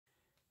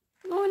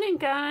Morning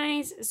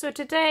guys. So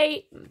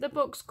today the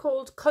book's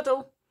called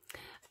Cuddle.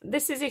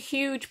 This is a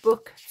huge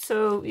book,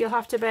 so you'll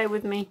have to bear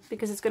with me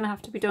because it's going to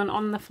have to be done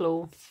on the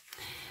floor.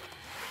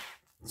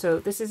 So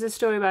this is a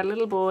story about a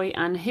little boy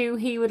and who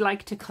he would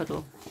like to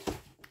cuddle.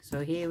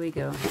 So here we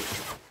go.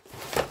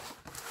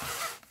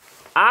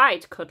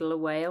 I'd cuddle a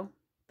whale,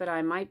 but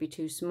I might be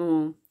too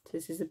small.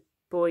 This is a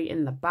boy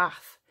in the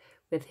bath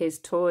with his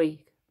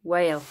toy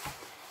whale.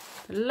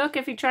 But look,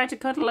 if he tried to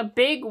cuddle a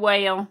big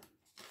whale,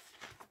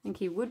 I think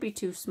he would be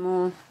too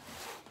small.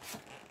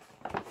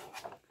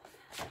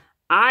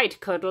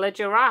 I'd cuddle a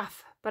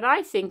giraffe, but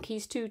I think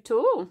he's too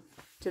tall.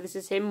 So this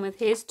is him with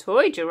his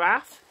toy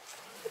giraffe.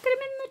 Look at him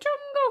in the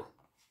jungle.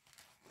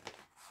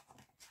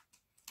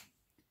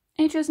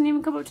 He doesn't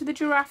even come up to the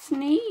giraffe's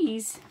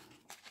knees.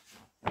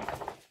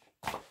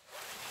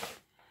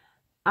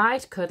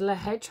 I'd cuddle a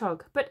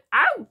hedgehog, but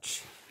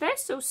ouch, they're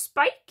so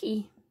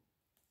spiky.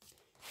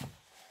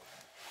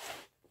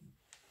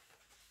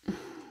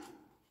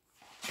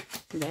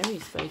 Very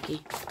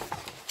spiky.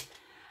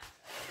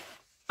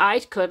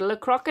 I'd cuddle a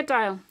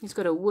crocodile. He's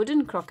got a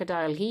wooden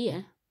crocodile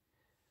here.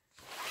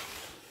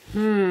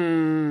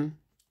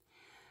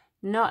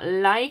 Not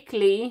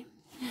likely.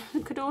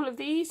 Look at all of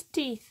these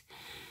teeth.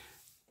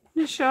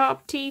 The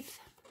sharp teeth.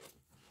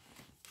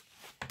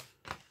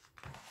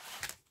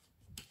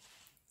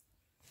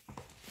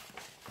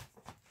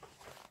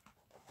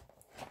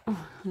 Oh,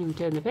 I can't even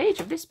turn the page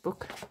of this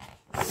book.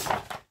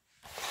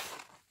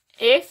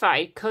 If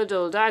I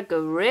cuddled a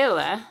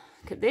gorilla,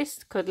 look at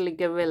this cuddly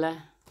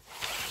gorilla,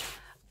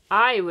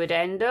 I would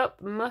end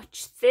up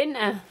much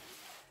thinner.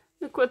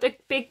 Look what the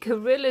big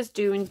gorilla's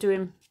doing to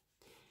him.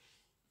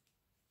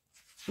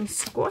 He's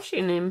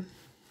squashing him.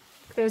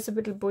 There's a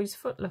little boy's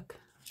foot, look.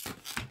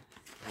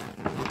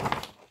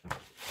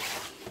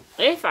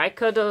 If I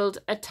cuddled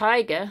a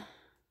tiger,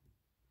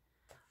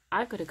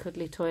 I've got a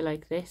cuddly toy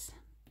like this,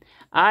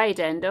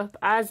 I'd end up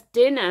as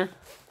dinner.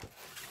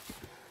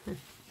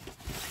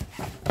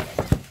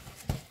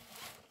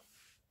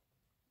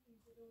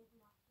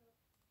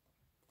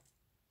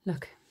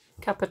 Look,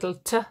 capital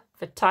T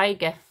for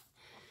tiger.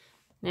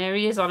 There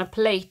he is on a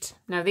plate.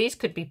 Now these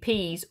could be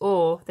peas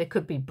or they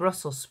could be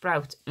Brussels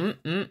sprouts.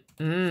 Should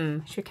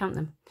we count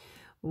them?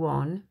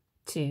 1,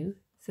 2,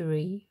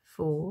 3,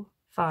 4,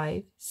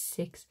 5,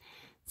 6,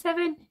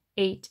 7,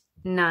 8,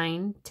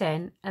 9,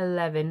 10,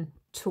 11,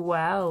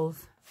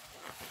 12.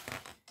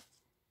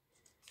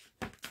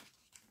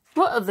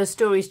 What other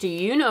stories do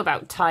you know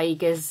about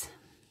tigers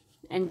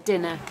and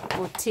dinner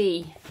or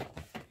tea?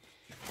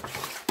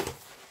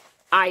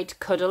 I'd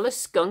cuddle a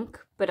skunk,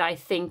 but I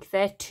think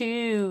they're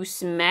too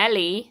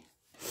smelly.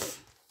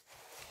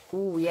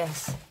 Oh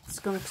yes,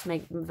 skunks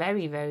make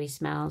very, very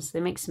smells. They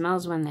make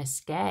smells when they're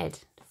scared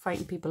to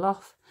frighten people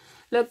off.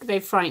 Look,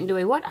 they've frightened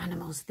away. What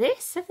animal's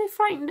this? Have they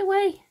frightened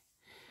away?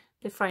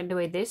 They've frightened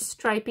away this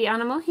stripy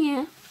animal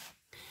here.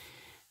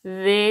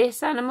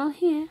 This animal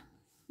here.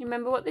 You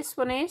remember what this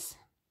one is?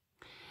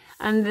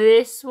 And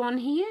this one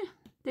here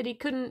that he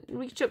couldn't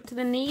reach up to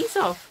the knees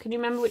of. Can you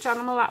remember which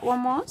animal that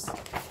one was?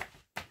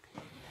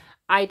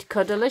 I'd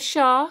cuddle a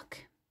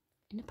shark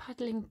in a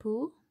paddling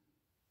pool.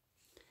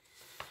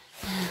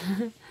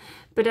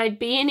 But I'd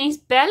be in his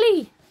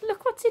belly.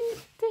 Look what's in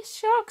this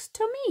shark's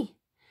tummy.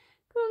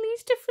 All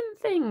these different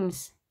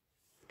things.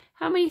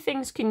 How many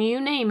things can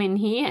you name in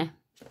here?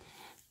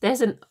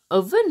 There's an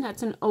oven.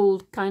 That's an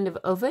old kind of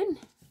oven.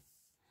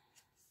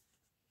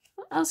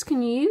 What else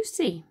can you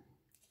see?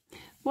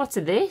 What's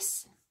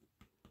this?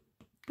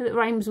 That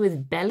rhymes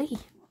with belly.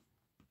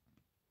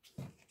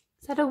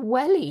 Is that a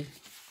welly?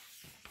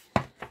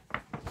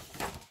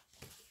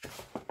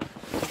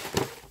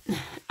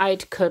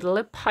 I'd cuddle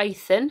a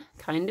python,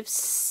 kind of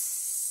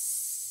snake.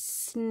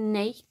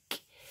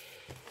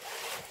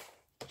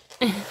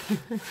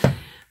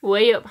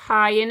 Way up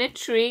high in a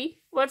tree.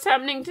 What's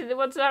happening to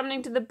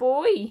the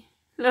boy?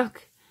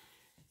 Look.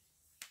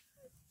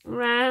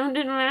 Round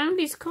and round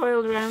he's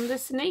coiled round the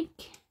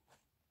snake.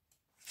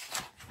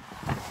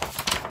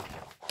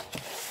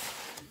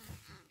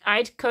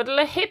 I'd cuddle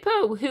a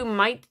hippo who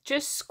might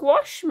just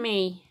squash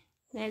me.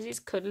 There's his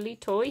cuddly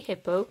toy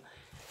hippo.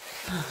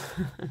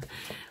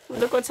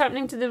 Look what's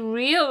happening to the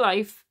real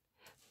life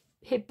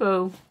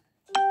hippo.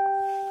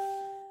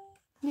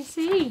 Let me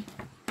see.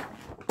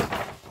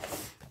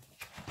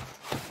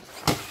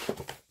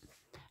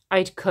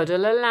 I'd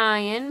cuddle a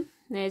lion.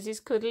 There's his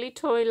cuddly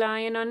toy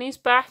lion on his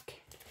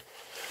back.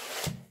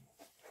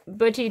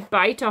 But he'd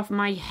bite off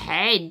my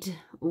head.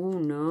 Oh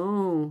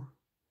no.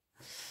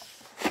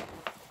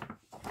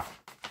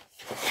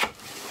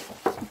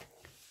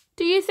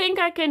 Do you think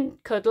I can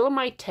cuddle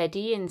my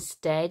teddy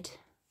instead?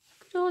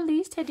 Look at all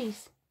these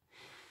teddies.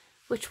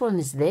 Which one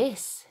is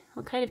this?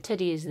 What kind of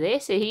teddy is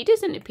this? He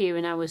doesn't appear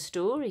in our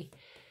story.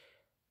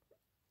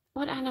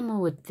 What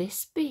animal would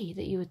this be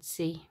that you would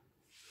see?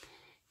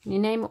 Can you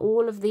name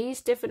all of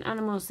these different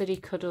animals that he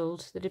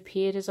cuddled that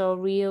appeared as our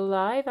real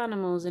live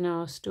animals in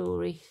our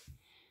story?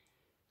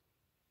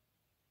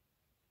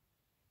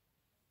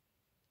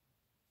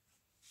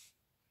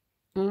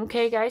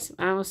 Okay guys,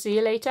 I will see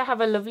you later. Have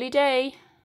a lovely day.